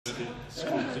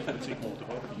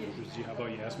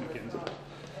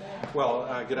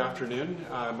Well, good afternoon.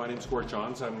 My name is Gord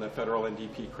Johns. I'm the federal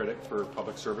NDP critic for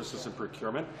public services and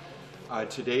procurement.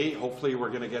 Today, hopefully, we're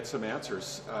going to get some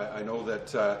answers. I know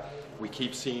that we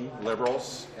keep seeing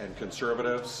Liberals and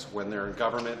Conservatives, when they're in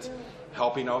government,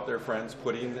 helping out their friends,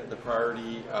 putting the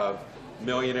priority of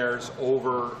millionaires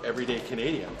over everyday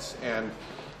Canadians. And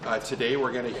today,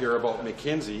 we're going to hear about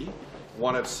McKinsey,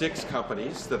 one of 6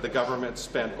 companies that the government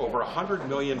spent over $100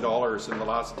 million in the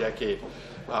last decade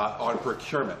on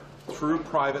procurement through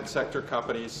private sector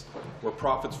companies where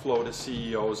profits flow to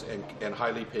CEOs and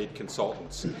highly paid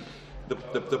consultants.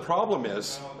 The problem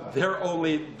is they're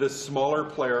only the smaller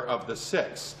player of the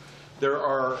 6. There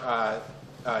are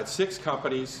 6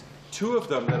 companies, 2 of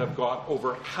them that have got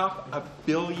over $500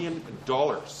 million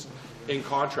in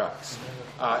contracts.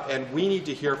 And we need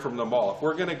to hear from them all. If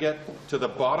we're going to get to the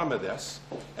bottom of this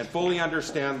and fully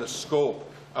understand the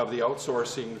scope of the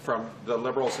outsourcing from the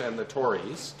Liberals and the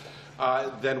Tories,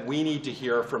 then we need to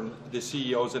hear from the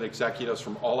CEOs and executives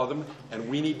from all of them, and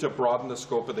we need to broaden the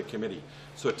scope of the committee.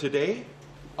 So today,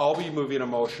 I'll be moving a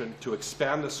motion to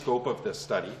expand the scope of this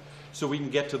study so we can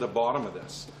get to the bottom of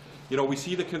this. You know, we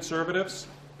see the Conservatives,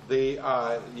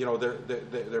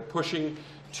 they're pushing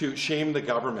to shame the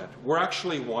government. We're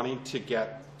actually wanting to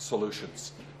get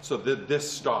solutions so that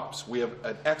this stops. We have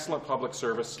an excellent public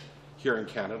service here in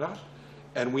Canada,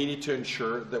 and we need to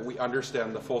ensure that we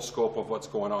understand the full scope of what's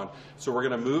going on. So we're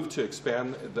going to move to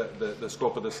expand the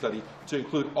scope of the study to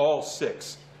include all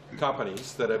 6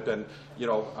 companies that have been,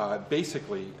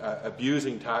 basically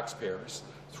abusing taxpayers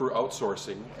through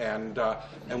outsourcing,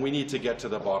 and we need to get to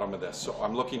the bottom of this. So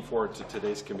I'm looking forward to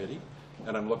today's committee,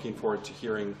 and I'm looking forward to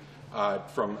hearing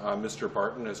from Mr.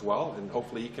 Barton as well, and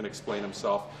hopefully he can explain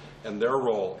himself and their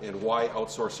role in why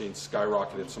outsourcing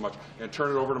skyrocketed so much. And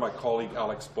turn it over to my colleague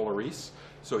Alexandre Boulerice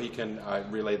so he can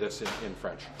relay this in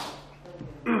French.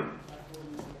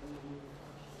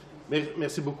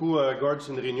 Merci beaucoup, Gord.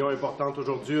 C'est une réunion importante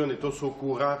aujourd'hui. On est tous au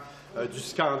courant du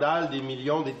scandale, des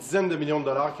millions, des dizaines de millions de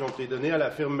dollars qui ont été donnés à la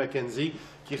firme McKinsey,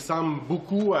 qui ressemble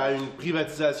beaucoup à une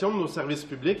privatisation de nos services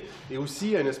publics et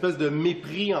aussi à une espèce de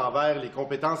mépris envers les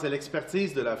compétences et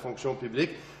l'expertise de la fonction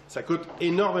publique. Ça coûte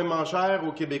énormément cher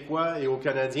aux Québécois et aux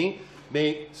Canadiens,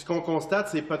 mais ce qu'on constate,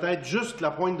 c'est peut-être juste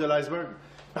la pointe de l'iceberg.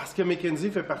 Parce que McKinsey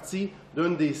fait partie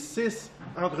d'une des 6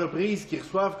 entreprises qui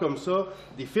reçoivent comme ça,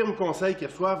 des firmes conseils qui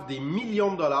reçoivent des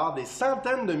millions de dollars, des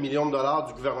centaines de millions de dollars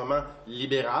du gouvernement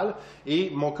libéral. Et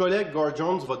mon collègue Gord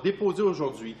Johns va déposer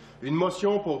aujourd'hui une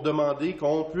motion pour demander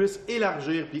qu'on puisse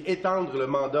élargir puis étendre le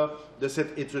mandat de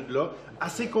cette étude-là à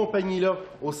ces compagnies-là,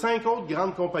 aux 5 autres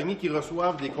grandes compagnies qui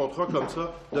reçoivent des contrats comme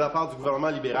ça de la part du gouvernement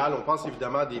libéral. On pense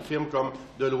évidemment à des firmes comme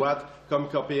Deloitte, comme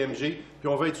KPMG, puis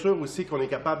on va être sûr aussi qu'on est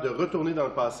capable de retourner dans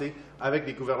le passé avec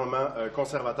des gouvernements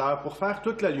conservateurs pour faire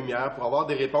toute la lumière, pour avoir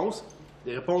des réponses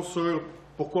sur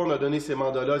pourquoi on a donné ces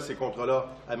mandats-là et ces contrats-là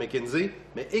à McKinsey,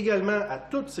 mais également à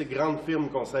toutes ces grandes firmes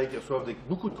conseils qui reçoivent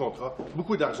beaucoup de contrats,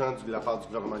 beaucoup d'argent de la part du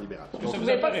gouvernement libéral. Est-ce que ça vous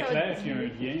apparaît clair qu'il y a un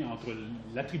lien entre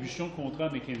l'attribution de contrats à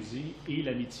McKinsey et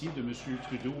l'amitié de M.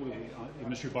 Trudeau et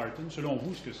M. Barton? Selon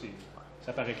vous, est-ce que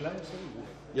ça paraît clair, ça?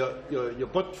 Il n'y a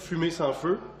pas de fumée sans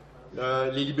feu.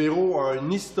 Les libéraux ont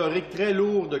un historique très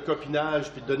lourd de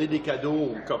copinage puis de donner des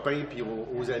cadeaux aux copains puis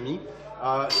aux amis.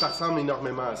 Ça ressemble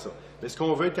énormément à ça. Mais ce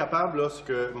qu'on veut être capable, là, ce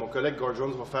que mon collègue Gord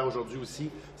Johns va faire aujourd'hui aussi,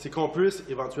 c'est qu'on puisse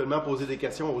éventuellement poser des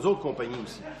questions aux autres compagnies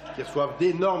aussi, qui reçoivent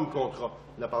d'énormes contrats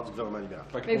de la part du gouvernement libéral.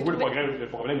 Pour vous, le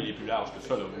problème il est plus large que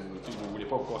ça. Vous ne voulez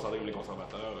pas vous concentrer sur les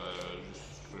conservateurs, juste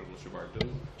sur M. Barton?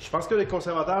 Je pense que les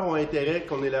conservateurs ont intérêt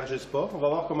qu'on n'élargisse pas. On va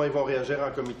voir comment ils vont réagir en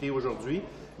comité aujourd'hui.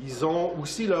 Ils ont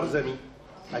aussi leurs amis,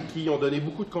 à qui ils ont donné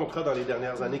beaucoup de contrats dans les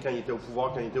dernières années quand ils étaient au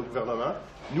pouvoir, quand ils étaient au gouvernement.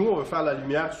 Nous, on veut faire la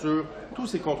lumière sur tous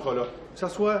ces contrats-là, que ce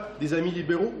soit des amis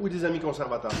libéraux ou des amis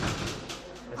conservateurs.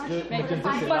 Est-ce que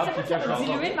McKinsey, c'est l'arbre qui cache la forêt?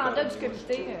 Diluer le mandat du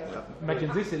comité.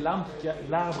 McKinsey, c'est l'arbre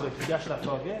qui cache la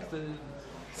forêt?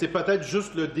 C'est peut-être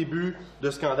juste le début de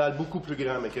scandales beaucoup plus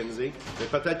grands à McKinsey, mais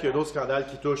peut-être qu'il y a d'autres scandales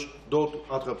qui touchent d'autres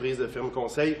entreprises de firmes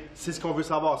conseils. C'est ce qu'on veut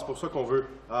savoir. C'est pour ça qu'on veut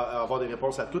avoir des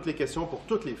réponses à toutes les questions pour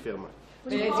toutes les firmes.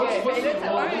 Mais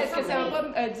est-ce que ça va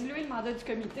pas diluer le mandat du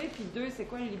comité? Puis 2, c'est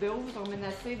quoi, les libéraux vous ont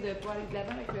menacé de pouvoir aller de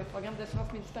l'avant avec le programme d'assurance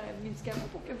médicale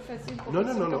pour que vous fassiez une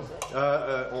proposition Non.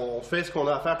 On fait ce qu'on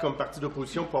a à faire comme parti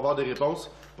d'opposition pour avoir des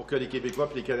réponses pour que les Québécois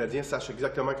et les Canadiens sachent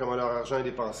exactement comment leur argent est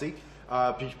dépensé.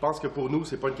 Puis je pense que pour nous,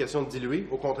 ce n'est pas une question de diluer.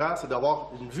 Au contraire, c'est d'avoir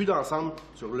une vue d'ensemble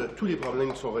sur tous les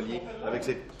problèmes qui sont reliés avec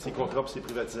ces contrats et ces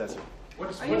privatisations.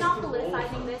 Are you not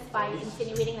politicizing this by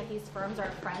insinuating that these firms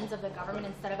are friends of the government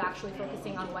instead of actually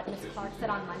focusing on what Ms. Clark said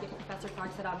on Monday, Professor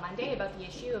Clark said on Monday about the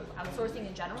issue of outsourcing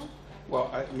in general? Well,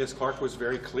 Ms. Clark was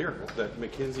very clear that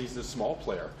McKinsey's a small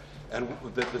player and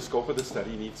that the scope of the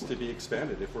study needs to be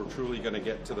expanded if we're truly going to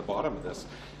get to the bottom of this.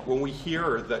 When we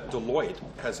hear that Deloitte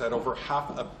has had over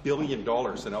 $500 million in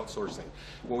outsourcing,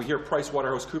 when we hear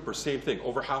PricewaterhouseCoopers, same thing,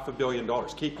 over $500 million,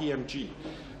 KPMG,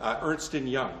 Ernst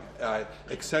Young,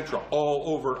 Accenture,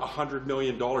 all over $100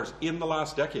 million in the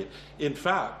last decade. In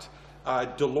fact,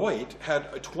 Deloitte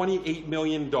had $28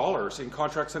 million in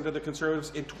contracts under the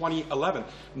Conservatives in 2011,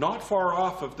 not far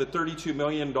off of the $32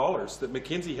 million that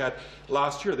McKinsey had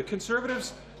last year. The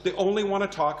Conservatives, they only want to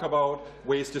talk about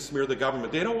ways to smear the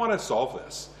government. They don't want to solve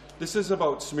this. This is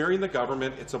about smearing the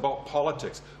government. It's about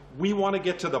politics. We want to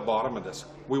get to the bottom of this.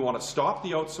 We want to stop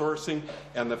the outsourcing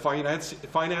and the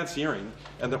financiering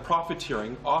and the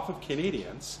profiteering off of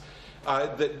Canadians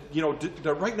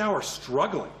that right now are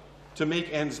struggling to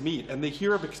make ends meet, and they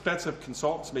hear of expensive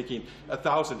consultants making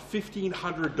 $1,000,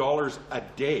 $1,500 a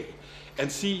day,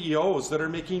 and CEOs that are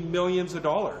making millions of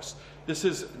dollars. This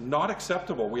is not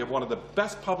acceptable. We have one of the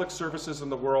best public services in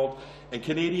the world, and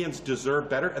Canadians deserve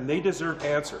better, and they deserve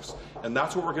answers. And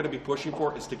that's what we're going to be pushing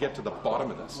for, is to get to the bottom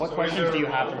of this. What questions do you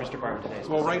have for Mr. Barton today?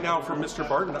 Well, right now for Mr.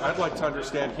 Barton, I'd like to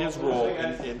understand his role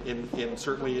in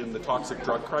certainly in the toxic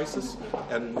drug crisis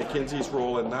and McKinsey's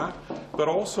role in that. But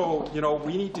also,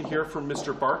 we need to hear from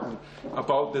Mr. Barton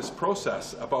about this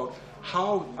process, about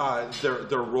how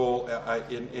their role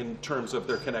in terms of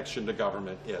their connection to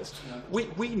government is.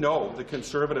 We know the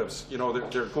Conservatives,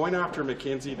 they're going after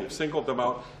McKinsey, they've singled them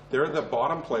out, they're the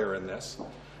bottom player in this.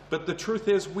 But the truth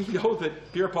is, we know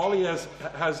that Pierre Poilievre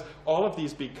has all of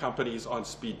these big companies on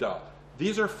speed dial.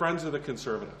 These are friends of the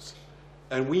Conservatives.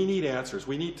 And we need answers.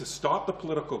 We need to stop the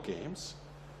political games.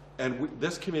 And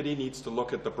this committee needs to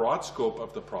look at the broad scope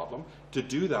of the problem. To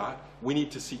do that, we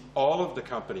need to see all of the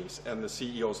companies and the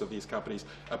CEOs of these companies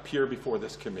appear before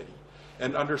this committee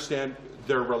and understand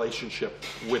their relationship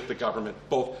with the government,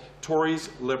 both Tories,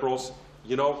 Liberals.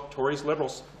 Tories,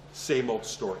 Liberals, same old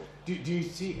story. Do you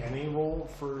see any role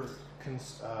for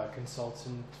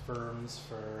consultant firms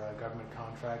for government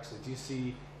contracts? Do you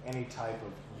see any type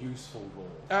of useful role?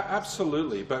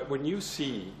 Absolutely, but when you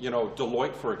see,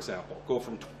 Deloitte, for example, go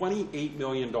from $28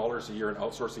 million a year in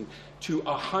outsourcing to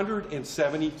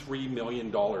 $173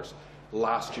 million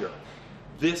last year,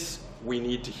 this we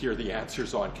need to hear the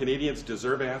answers on. Canadians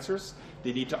deserve answers.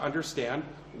 They need to understand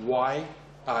why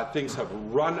things have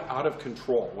run out of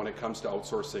control when it comes to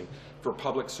outsourcing for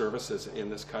public services in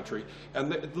this country,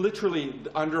 and literally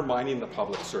undermining the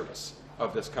public service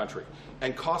of this country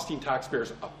and costing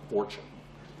taxpayers a fortune.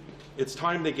 It's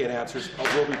time they get answers.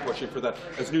 We'll be pushing for that.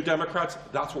 As New Democrats,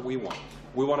 that's what we want.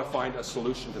 We want to find a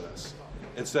solution to this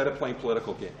instead of playing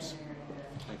political games.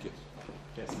 Thank you.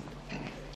 Yes.